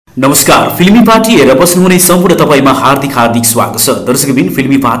नमस्कार, फिल्मी पार्टी हेरेर बस्नुहुने सम्पूर्ण तपाईमा हार्दिक स्वागत छ। दर्शकबिन,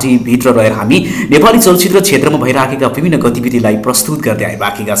 फिल्मी पार्टी भित्र रहेर हामी नेपाली चलचित्र क्षेत्रमा भइराखेका विभिन्न गतिविधिलाई प्रस्तुत गर्दै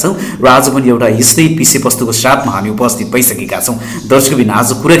आइराखेका छौं र आज पनि एउटा यस्तै विषयवस्तुको साथमा हामी उपस्थित भइसकेका छौं। दर्शकबिन,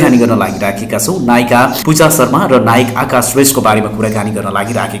 आज कुराकानी गर्न लागिराखेका छौं नायिका पूजा शर्मा र नायक आकाश श्रेष्ठको बारेमा कुराकानी गर्न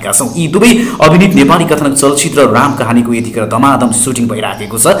लागिराखेका छौं। यी दुवै अभिनीत नेपाली कथानक चलचित्र राम कहानीको यतिखेर धमाधम सुटिङ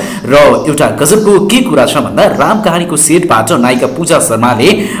भइराखेको छ र एउटा गजबको के कुरा छ भन्दा राम कहानीको सेटबाट नायिका पूजा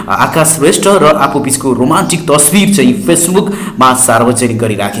शर्माले आकाश श्रेष्ठ र आफू बीचको रोमान्टिक तस्बिर चाहिँ फेसबुकमा सार्वजनिक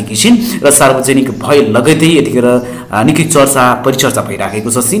गरिराखेकी छिन् र सार्वजनिक भए लगतै यतिखेर निकै चर्चा परिचर्चा भइराखेको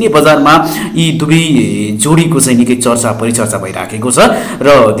छ। सिने बजारमा यी दुवै जोडीको चाहिँ निकै चर्चा परिचर्चा भइराखेको छ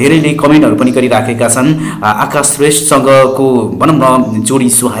र धेरैले कमेन्टहरू पनि गरिराखेका छन्। आकाश श्रेष्ठसँगको भनौँ न जोडी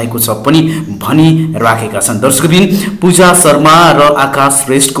सुहाएको छ पनि भनिराखेका छन्। दर्शकबिन, पूजा शर्मा र आकाश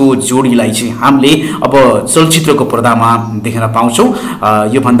श्रेष्ठको जोडीलाई चाहिँ हामीले अब चलचित्रको पर्दामा देख्न पाउँछौं।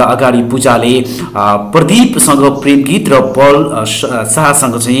 यो भन्दा अगाडि पूजाले प्रदीपसँग प्रेम गीत र पल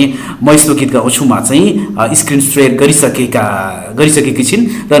शाहसँग चाहिँ म यस्तो गीत गाउँछुमा चाहिँ स्क्रिन शेयर गरिसकेकी छिन्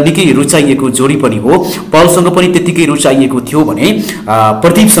र निकै रुचाइएको जोडी पनि हो। पलसँग पनि त्यतिकै रुचाइएको थियो भने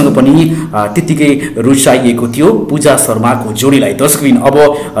प्रदीपसँग पनि त्यतिकै रुचाइएको थियो पूजा शर्माको जोडीलाई। दर्शकबिन, अब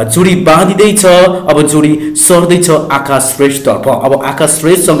जोडी बाँधिँदैछ, अब जोडी सर्दैछ आकाश श्रेष्ठतर्फ। अब आकाश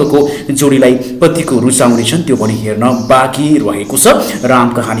श्रेष्ठसँगको जोडीलाई कतिको रुचाउने छन् त्यो पनि हेर्न बाँकी रहेको छ। राम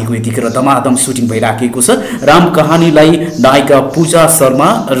कहानीको यतिखेर धमाधम सुटिङ भइराखेको छ। राम कहानीलाई नायिका पूजा शर्मा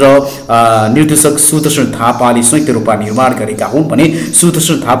र निर्देशक सुदर्शन थापाले संयुक्त रूपमा निर्माण गरेका हुन् भने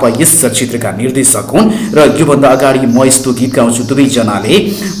सुदर्शन थापा यस चलचित्रका निर्देशक हुन् र योभन्दा अगाडि म यस्तो गीत गाउँछु दुवैजनाले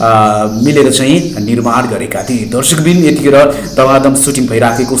मिलेर चाहिँ निर्माण गरेका थिए। दर्शकबिन, यतिखेर धमाधम सुटिङ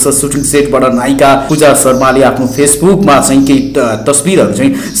भइराखेको छ। सुटिङ सेटबाट नायिका पूजा शर्माले आफ्नो फेसबुकमा चाहिँ केही तस्बिरहरू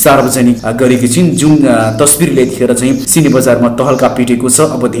चाहिँ सार्वजनिक गरेकी छिन्, जुन तस्बिरले यतिखेर चाहिँ सिने बजारमा तहल्का पिटेको छ।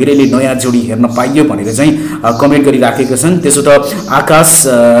 अब धेरैले नयाँ जोडी हेर्न पाइयो भनेर चाहिँ कमेन्ट गरिराखेका छन्। त्यसो त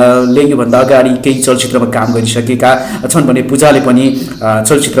आकाशले योभन्दा अगाडि केही चलचित्रमा काम गरिसकेका छन् भने पूजाले पनि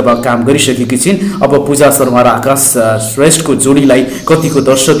चलचित्रमा काम गरिसकेकी छिन्। अब पूजा शर्मा र आकाश श्रेष्ठको जोडीलाई कतिको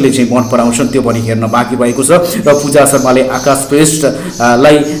दर्शकले चाहिँ मन पराउँछन् त्यो पनि हेर्न बाँकी भएको छ र पूजा शर्माले आकाश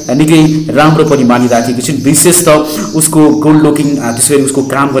श्रेष्ठलाई निकै राम्रो पनि मानिराखेकी छिन्। विशेष त उसको गुड लुकिङ, त्यसैगरी उसको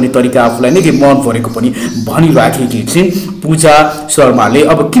काम गर्ने तरिका आफूलाई निकै मन परेको पनि भनिराखेकी छिन् पूजा शर्माले।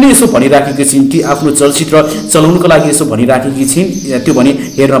 अब किन यसो भनिराखेकी छिन् कि आफ्नो चलचित्र चलाउनको लागि यसो भनिराखेकी छिन् त्यो पनि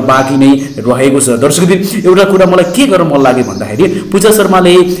हेर्न बाँकी नै रहेको छ। दर्शकबिन, एउटा कुरा मलाई के गर्न मन लाग्यो भन्दाखेरि पूजा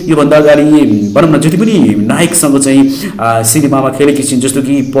शर्माले योभन्दा अगाडि भनौँ न जति पनि नायकसँग चाहिँ सिनेमामा खेलेकी छिन्, जस्तो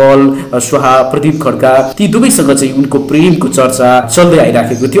कि पल शाह, प्रदीप खड्का, ती दुवैसँग चाहिँ उनको प्रेमको चर्चा चल्दै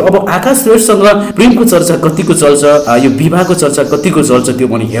आइराखेको थियो। अब आकाश श्रेष्ठसँग प्रेमको चर्चा कतिको चल्छ, यो विवाहको चर्चा कतिको चल्छ त्यो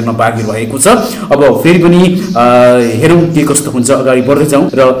पनि हेर्न बाँकी रहेको छ। अब फेरि पनि हेरौँ के कस्तो हुन्छ, अगाडि बढ्दै जाउँ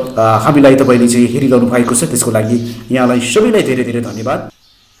र हामीलाई तपाईले चाहिँ हेरिरहनु भएको छ त्यसको लागि यहाँलाई सबैलाई धेरै धेरै धन्यवाद।